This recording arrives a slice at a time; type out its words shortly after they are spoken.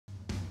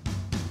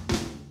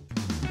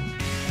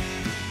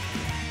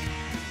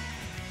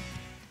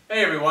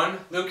Hey everyone,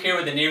 Luke here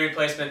with the Knee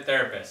Replacement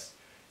Therapist.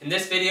 In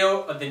this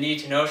video of the Knee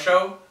to Know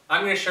Show,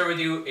 I'm going to share with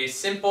you a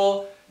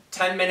simple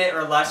 10-minute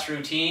or less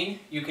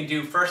routine you can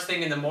do first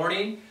thing in the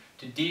morning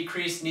to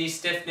decrease knee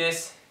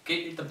stiffness,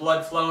 get the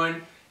blood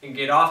flowing, and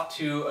get off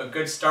to a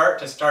good start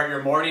to start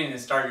your morning and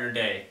start your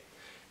day.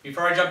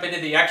 Before I jump into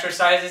the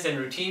exercises and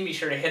routine, be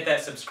sure to hit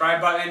that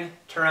subscribe button,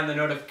 turn on the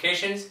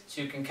notifications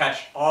so you can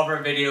catch all of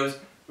our videos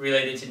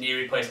related to knee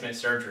replacement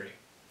surgery.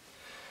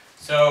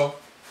 So,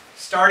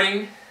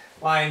 starting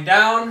lying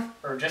down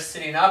or just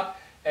sitting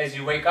up as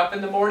you wake up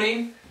in the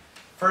morning,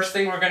 first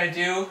thing we're going to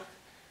do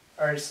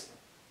are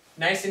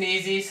nice and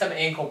easy, some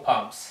ankle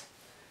pumps.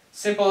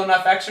 Simple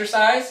enough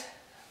exercise,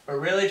 but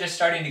really just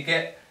starting to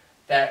get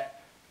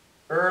that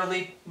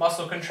early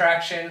muscle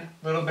contraction,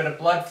 a little bit of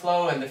blood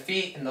flow in the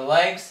feet and the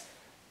legs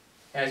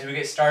as we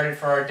get started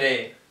for our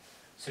day.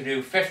 So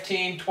do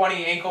 15,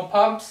 20 ankle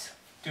pumps,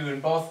 doing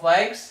both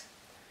legs.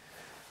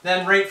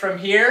 Then right from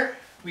here,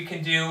 we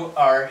can do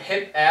our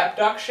hip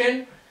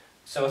abduction.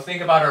 So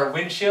think about our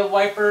windshield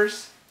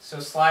wipers. So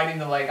sliding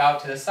the leg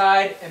out to the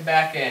side and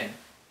back in.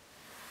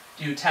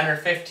 Do 10 or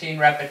 15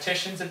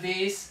 repetitions of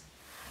these.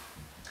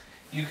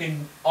 You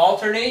can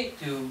alternate,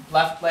 do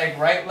left leg,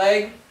 right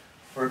leg,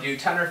 or do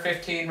 10 or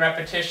 15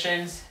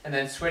 repetitions and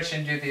then switch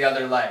and do the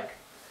other leg.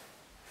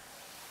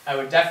 I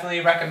would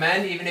definitely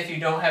recommend, even if you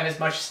don't have as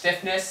much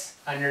stiffness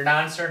on your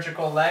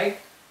non-surgical leg,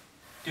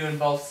 doing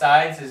both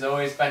sides is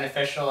always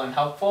beneficial and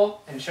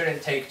helpful and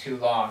shouldn't take too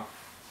long.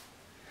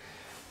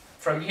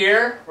 From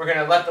here, we're going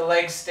to let the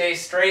legs stay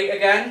straight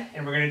again,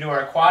 and we're going to do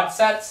our quad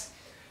sets,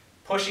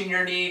 pushing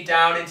your knee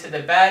down into the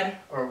bed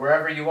or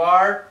wherever you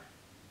are,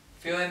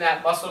 feeling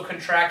that muscle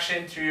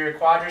contraction through your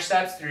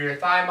quadriceps, through your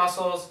thigh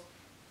muscles.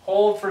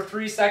 Hold for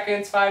 3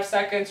 seconds, 5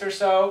 seconds or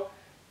so,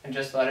 and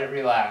just let it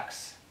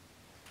relax.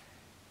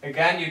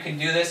 Again, you can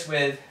do this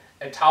with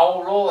a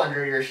towel roll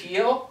under your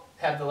heel,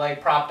 have the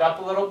leg propped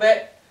up a little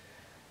bit,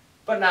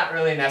 but not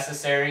really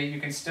necessary. You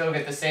can still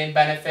get the same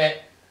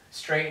benefit,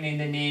 straightening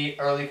the knee,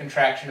 early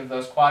contraction of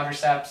those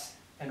quadriceps,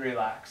 and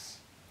relax.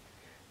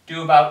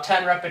 Do about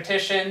 10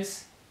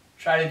 repetitions.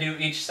 Try to do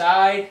each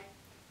side,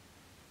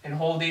 and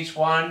hold each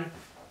one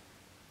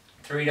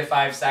 3 to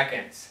 5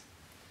 seconds.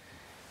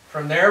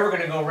 From there, we're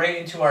going to go right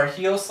into our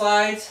heel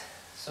slides.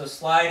 So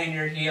sliding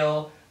your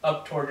heel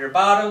up toward your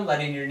bottom,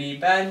 letting your knee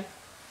bend,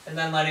 and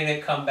then letting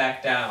it come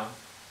back down.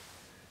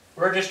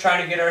 We're just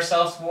trying to get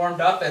ourselves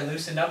warmed up and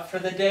loosened up for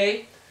the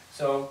day.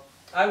 So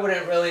I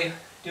wouldn't really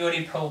do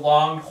any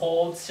prolonged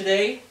holds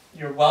today.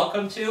 You're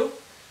welcome to.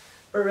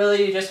 But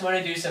really, you just want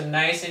to do some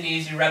nice and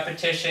easy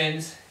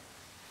repetitions.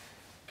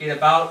 Get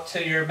about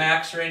to your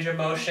max range of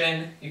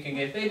motion. You can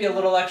get maybe a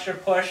little extra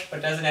push,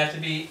 but doesn't have to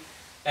be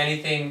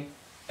anything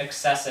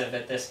excessive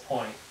at this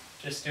point.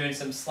 Just doing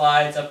some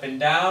slides up and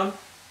down.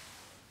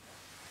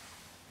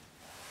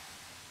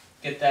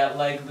 Get that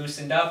leg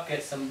loosened up,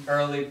 get some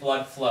early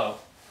blood flow.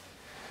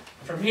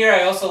 From here,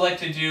 I also like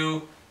to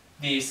do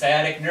the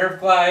sciatic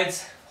nerve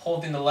glides,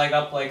 holding the leg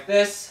up like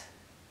this,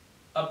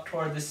 up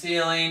toward the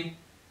ceiling,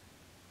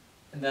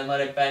 and then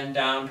let it bend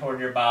down toward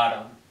your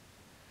bottom.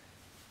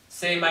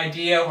 Same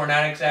idea, we're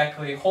not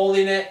exactly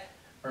holding it,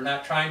 we're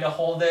not trying to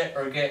hold it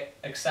or get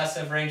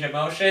excessive range of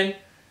motion,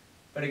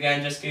 but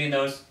again, just getting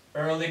those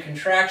early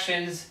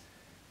contractions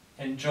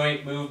and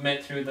joint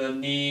movement through the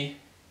knee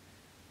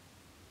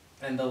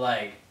and the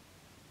leg.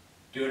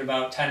 Do it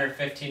about 10 or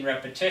 15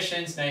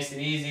 repetitions, nice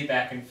and easy,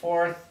 back and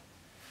forth.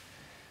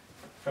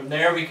 From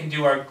there, we can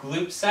do our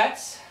glute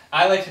sets.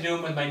 I like to do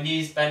them with my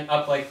knees bent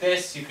up like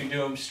this. You can do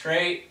them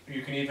straight, or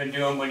you can even do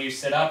them when you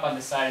sit up on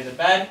the side of the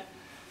bed.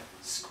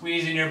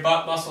 Squeezing your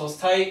butt muscles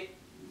tight,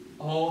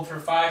 hold for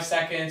 5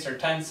 seconds or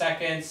 10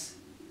 seconds,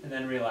 and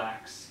then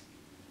relax.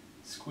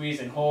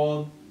 Squeeze and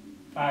hold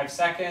 5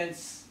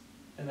 seconds,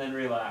 and then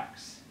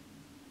relax.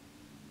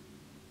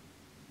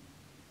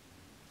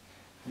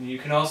 And you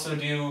can also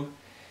do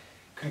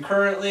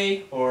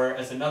concurrently, or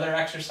as another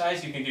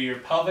exercise, you can do your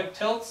pelvic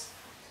tilts.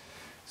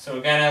 So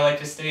again, I like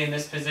to stay in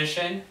this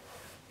position.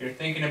 You're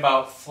thinking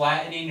about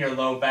flattening your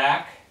low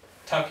back,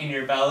 tucking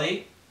your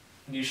belly,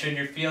 and you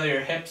should feel your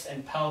hips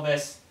and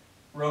pelvis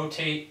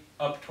rotate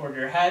up toward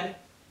your head.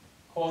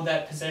 Hold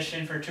that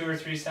position for 2 or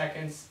 3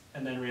 seconds,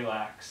 and then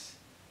relax.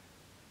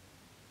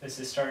 This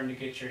is starting to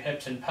get your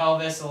hips and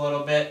pelvis a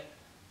little bit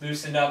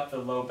loosened up, the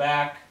low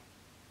back.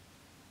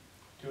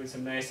 Doing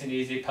some nice and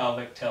easy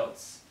pelvic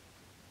tilts.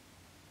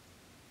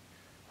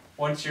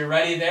 Once you're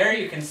ready there,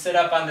 you can sit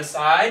up on the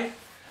side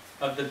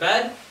of the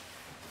bed.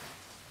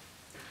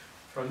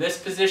 From this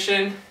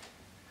position,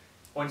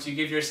 once you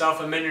give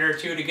yourself a minute or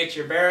two to get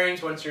your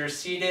bearings, once you're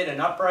seated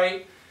and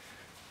upright,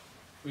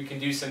 we can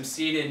do some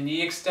seated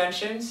knee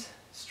extensions,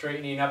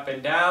 straightening up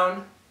and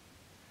down.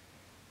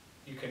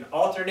 You can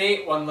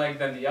alternate one leg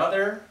then the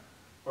other,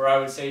 or I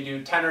would say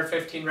do 10 or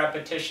 15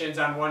 repetitions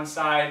on one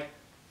side,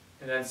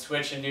 and then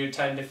switch and do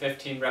 10 to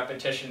 15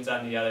 repetitions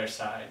on the other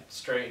side,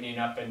 straightening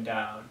up and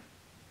down.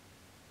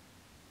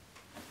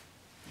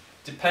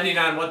 Depending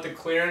on what the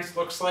clearance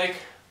looks like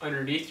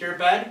underneath your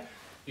bed,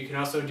 you can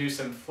also do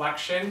some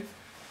flexion.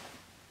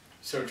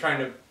 So trying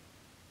to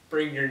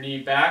bring your knee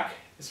back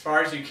as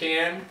far as you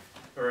can,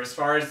 or as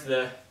far as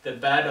the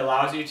bed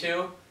allows you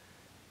to,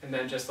 and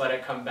then just let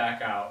it come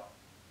back out.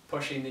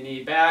 Pushing the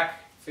knee back,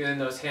 feeling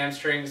those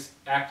hamstrings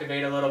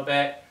activate a little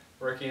bit,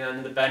 working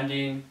on the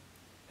bending,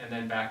 and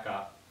then back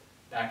up,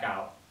 back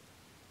out.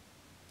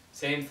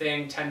 Same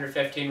thing, 10 or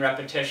 15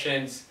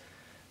 repetitions,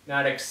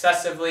 not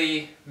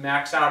excessively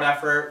max out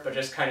effort, but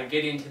just kind of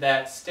getting to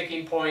that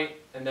sticking point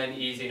and then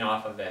easing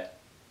off of it.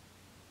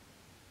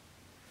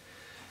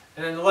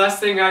 And then the last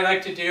thing I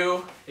like to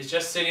do is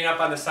just sitting up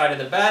on the side of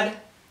the bed,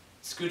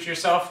 scoot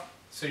yourself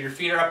so your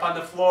feet are up on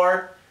the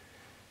floor,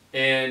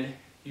 and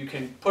you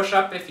can push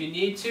up if you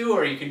need to,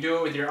 or you can do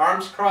it with your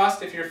arms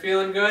crossed if you're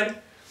feeling good,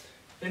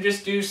 and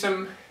just do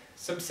some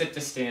sit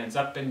to stands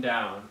up and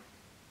down.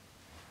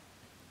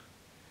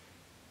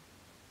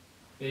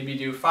 Maybe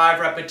do 5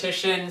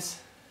 repetitions,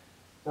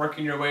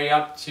 working your way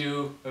up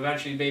to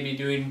eventually maybe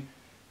doing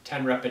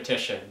 10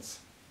 repetitions.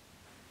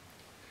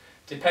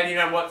 Depending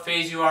on what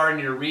phase you are in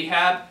your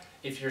rehab,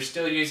 if you're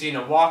still using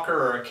a walker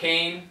or a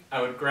cane,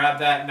 I would grab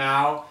that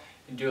now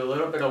and do a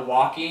little bit of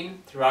walking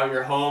throughout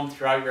your home,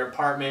 throughout your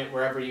apartment,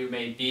 wherever you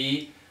may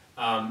be.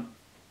 A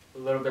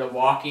little bit of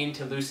walking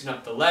to loosen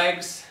up the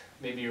legs.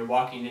 Maybe you're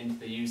walking in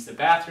to use the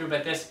bathroom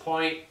at this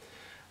point.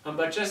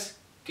 But just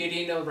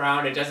getting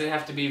around, it doesn't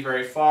have to be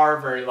very far,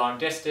 very long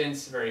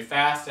distance, very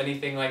fast,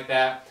 anything like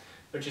that.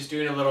 But just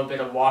doing a little bit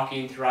of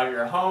walking throughout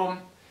your home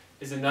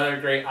is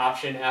another great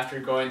option after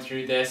going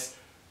through this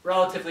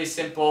relatively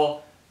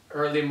simple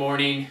early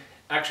morning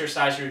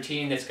exercise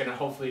routine that's going to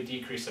hopefully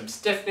decrease some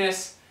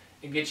stiffness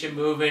and get you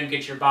moving,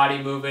 get your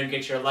body moving,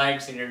 get your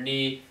legs and your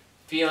knee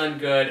feeling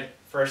good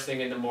first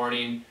thing in the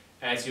morning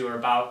as you are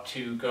about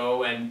to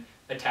go and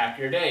attack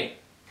your day.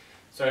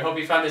 So I hope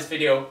you found this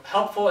video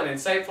helpful and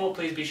insightful.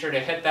 Please be sure to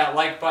hit that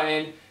like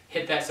button,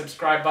 hit that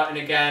subscribe button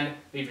again,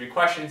 leave your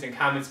questions and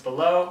comments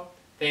below.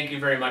 Thank you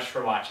very much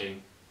for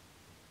watching.